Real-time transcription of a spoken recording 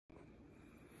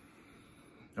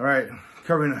All right,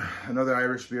 covering another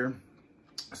Irish beer.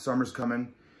 Summer's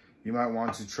coming. You might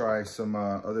want to try some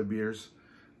other beers.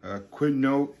 Quick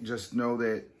note, just know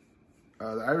that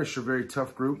the Irish are a very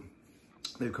tough group.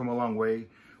 They've come a long way.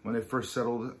 When they first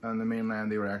settled on the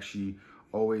mainland, they were actually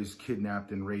always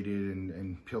kidnapped and raided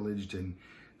and pillaged and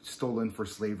stolen for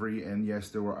slavery. And yes,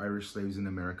 there were Irish slaves in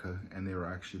America, and they were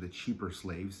actually the cheaper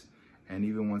slaves. And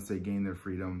even once they gained their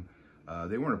freedom, they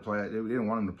didn't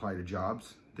want them to apply to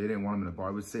jobs. They didn't want them in a bar.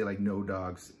 I would say like no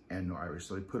dogs and no Irish.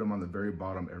 So they put them on the very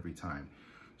bottom every time.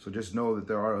 So just know that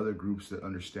there are other groups that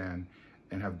understand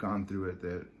and have gone through it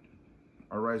that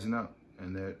are rising up,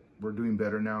 and that we're doing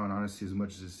better now. And honestly, as much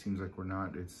as it seems like we're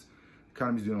not, the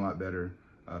economy's doing a lot better.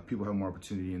 People have more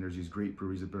opportunity, and there's these great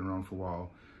breweries that have been around for a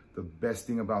while. The best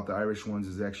thing about the Irish ones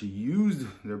is they actually used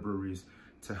their breweries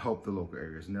to help the local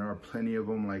areas. And there are plenty of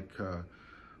them, like,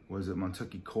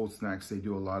 Montucky Cold Snacks. They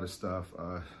do a lot of stuff,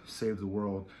 Save the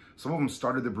World. Some of them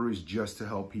started the breweries just to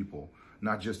help people,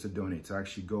 not just to donate, to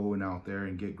actually go out there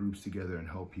and get groups together and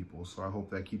help people. So I hope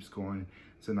that keeps going.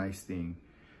 It's a nice thing.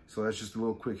 So that's just a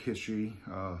little quick history.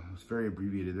 It's very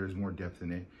abbreviated. There's more depth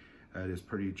in it. It is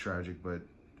pretty tragic, but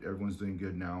everyone's doing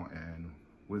good now. And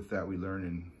with that, we learn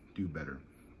and do better.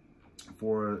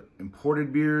 For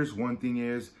imported beers, one thing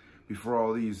is, before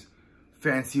all these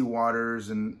fancy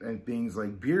waters and things,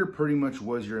 like beer pretty much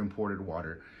was your imported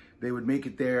water. They would make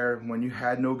it there. When you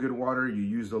had no good water, you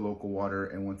used the local water,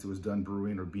 and once it was done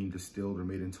brewing or being distilled or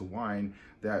made into wine,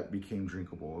 that became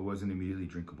drinkable. It wasn't immediately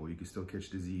drinkable. You could still catch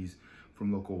disease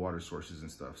from local water sources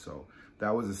and stuff. So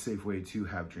that was a safe way to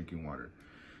have drinking water.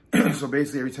 So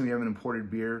basically, every time you have an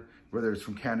imported beer, whether it's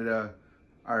from Canada,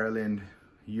 Ireland,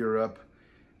 Europe,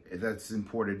 that's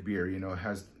imported beer. You know, it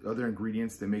has other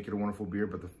ingredients that make it a wonderful beer,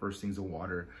 but the first thing's the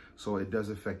water. So it does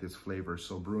affect its flavor.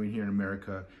 So brewing here in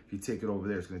America, if you take it over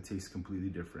there, it's going to taste completely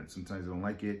different. Sometimes they don't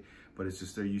like it, but it's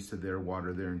just they're used to their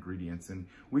water, their ingredients. And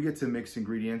we get to mix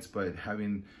ingredients, but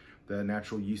having the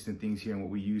natural yeast and things here and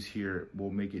what we use here will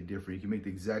make it different. You can make the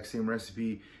exact same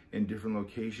recipe in different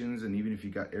locations, and even if you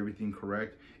got everything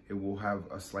correct, it will have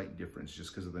a slight difference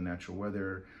just because of the natural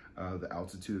weather, the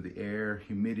altitude of the air,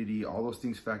 humidity, all those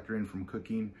things factor in from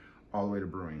cooking all the way to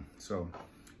brewing. So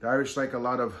the Irish like a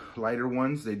lot of lighter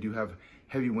ones. They do have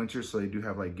heavy winters, so they do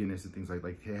have like Guinness and things like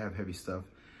they have heavy stuff.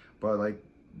 But like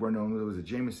we're known, there was a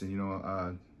Jameson, you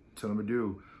know,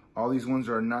 Tullamore. All these ones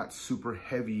are not super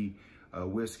heavy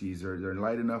whiskeys. They're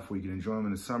light enough where you can enjoy them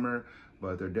in the summer,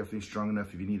 but they're definitely strong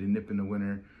enough if you need a nip in the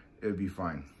winter, it would be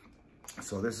fine.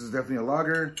 So this is definitely a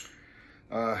lager.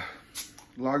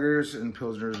 Lagers and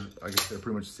Pilsners, I guess they're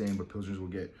pretty much the same, but Pilsners will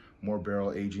get more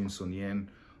barrel aging. So in the end,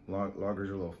 lagers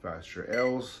are a little faster.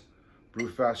 Ales brew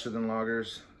faster than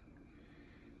lagers.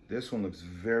 This one looks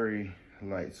very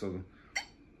light. So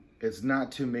it's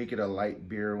not to make it a light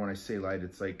beer. When I say light,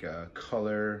 it's like a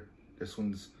color. This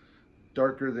one's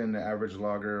darker than the average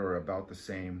lager, or about the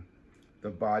same. The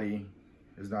body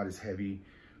is not as heavy,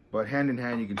 but hand in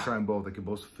hand, you can try them both. They can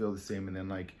both feel the same. And then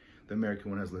like the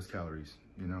American one has less calories,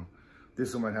 you know.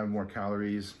 This one might have more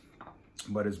calories,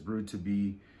 but it's brewed to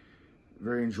be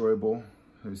very enjoyable.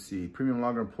 Let's see, premium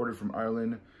lager imported from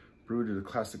Ireland, brewed to the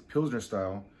classic Pilsner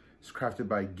style. It's crafted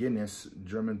by Guinness,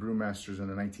 German brewmasters in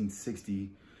the 1960s.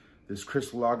 This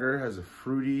crisp lager has a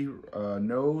fruity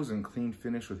nose and clean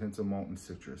finish with hints of malt and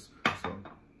citrus. So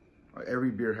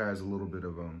every beer has a little bit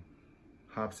of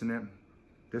hops in it.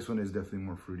 This one is definitely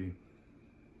more fruity.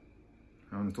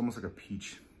 It's almost like a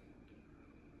peach.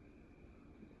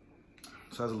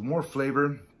 So it has more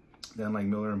flavor than like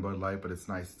Miller and Bud Light, but it's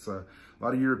nice. It's a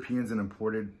lot of Europeans and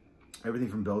imported, everything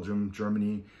from Belgium,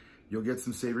 Germany. You'll get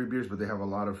some savory beers, but they have a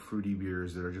lot of fruity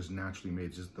beers that are just naturally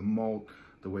made. Just the malt,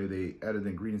 the way they added the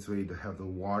ingredients, the way they have the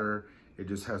water, it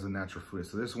just has a natural fruit.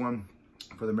 So this one,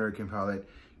 for the American palate,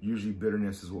 usually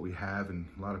bitterness is what we have, and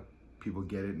a lot of people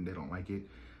get it and they don't like it.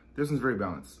 This one's very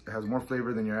balanced. It has more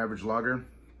flavor than your average lager.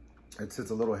 It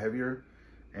sits a little heavier,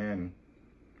 and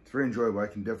it's very enjoyable. I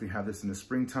can definitely have this in the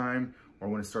springtime, or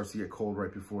when it starts to get cold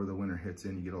right before the winter hits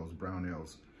in, you get all those brown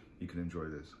ales. You can enjoy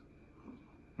this.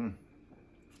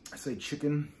 I say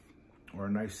chicken or a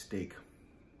nice steak.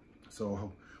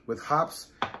 So with hops,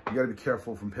 you gotta be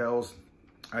careful from pales,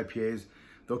 IPAs.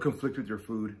 They'll conflict with your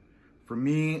food. For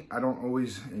me, I don't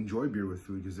always enjoy beer with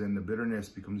food, because then the bitterness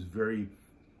becomes very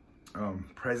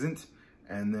present.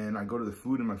 And then I go to the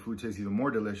food and my food tastes even more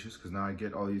delicious, because now I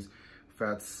get all these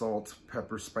fats, salt,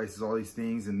 pepper, spices, all these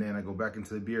things. And then I go back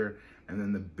into the beer, and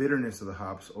then the bitterness of the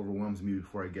hops overwhelms me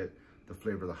before I get the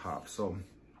flavor of the hops. So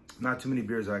not too many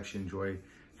beers I actually enjoy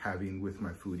having with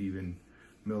my food, even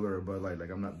Miller or Bud Light.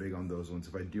 Like, I'm not big on those ones.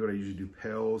 If I do it, I usually do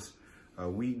pales,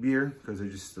 wheat beer, because they're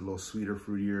just a little sweeter,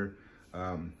 fruitier.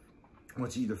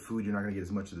 Once you eat the food, you're not gonna get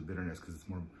as much of the bitterness because it's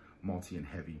more malty and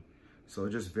heavy. So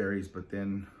it just varies. But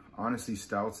then honestly,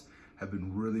 stouts have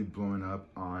been really blowing up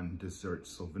on desserts.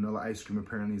 So vanilla ice cream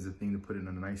apparently is a thing to put in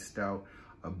a nice stout,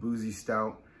 a boozy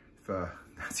stout. If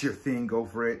that's your thing, go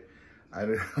for it.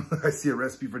 I see a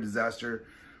recipe for disaster,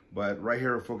 but right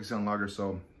here we're focusing on lager.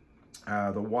 So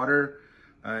the water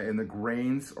and the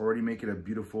grains already make it a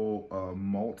beautiful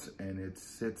malt, and it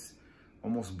sits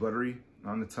almost buttery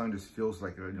on the tongue. Just feels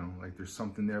like, you know, like there's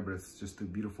something there, but it's just a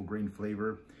beautiful grain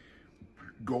flavor.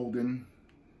 Golden.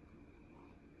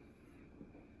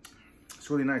 It's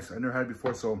really nice. I've never had it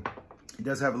before, so it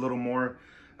does have a little more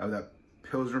of that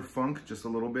Pilsner funk, just a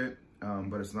little bit,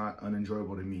 but it's not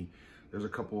unenjoyable to me. There's a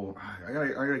couple, I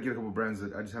gotta get a couple brands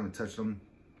that I just haven't touched them,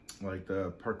 like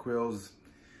the Parquil's.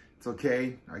 It's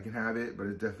okay, I can have it, but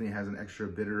it definitely has an extra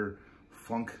bitter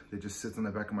funk that just sits on the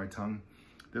back of my tongue.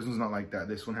 This one's not like that.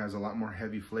 This one has a lot more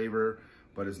heavy flavor,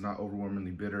 but it's not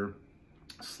overwhelmingly bitter.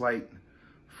 Slight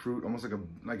fruit, almost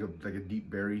like a deep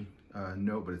berry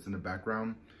note, but it's in the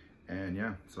background. And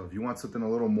yeah, so if you want something a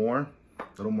little more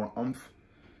oomph,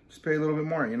 just pay a little bit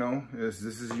more, you know. This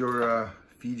is your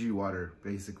Fiji water,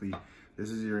 basically. This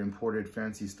is your imported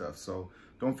fancy stuff. So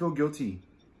don't feel guilty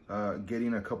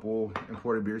getting a couple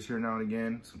imported beers here now and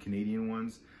again, some Canadian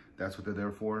ones. That's what they're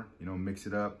there for, you know, mix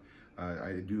it up.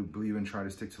 I do believe in trying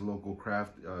to stick to local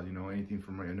craft, you know, anything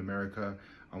from in America.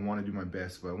 I want to do my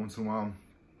best, but once in a while,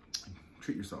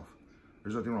 treat yourself.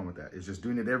 There's nothing wrong with that. It's just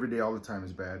doing it every day all the time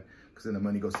is bad, because then the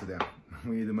money goes to them.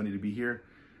 We need the money to be here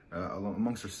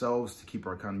amongst ourselves to keep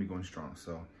our economy going strong.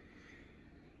 So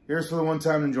here's for the one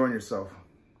time enjoying yourself.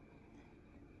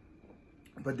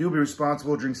 But do be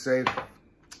responsible, drink safe.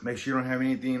 Make sure you don't have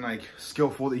anything like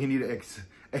skillful that you need to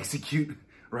execute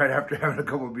right after having a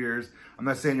couple of beers. I'm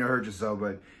not saying you'll hurt yourself,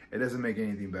 but it doesn't make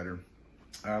anything better.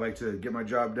 I like to get my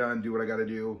job done, do what I gotta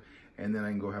do, and then I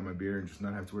can go have my beer and just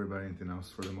not have to worry about anything else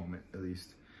for the moment, at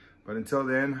least. But until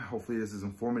then, hopefully this is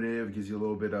informative. It gives you a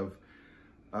little bit of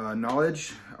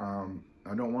knowledge.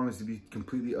 I don't want this to be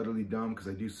completely, utterly dumb, because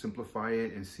I do simplify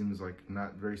it. It seems like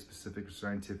not very specific or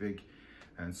scientific.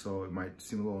 And so it might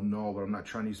seem a little null, but I'm not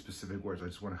trying to use specific words. I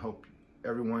just want to help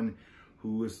everyone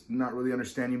who is not really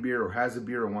understanding beer, or has a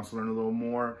beer, or wants to learn a little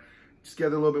more. Just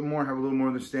gather a little bit more, have a little more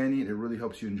understanding. It really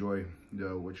helps you enjoy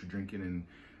what you're drinking, and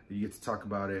you get to talk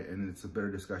about it, and it's a better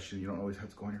discussion. You don't always have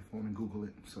to go on your phone and Google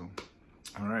it. So,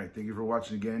 all right, thank you for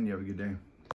watching again. You have a good day.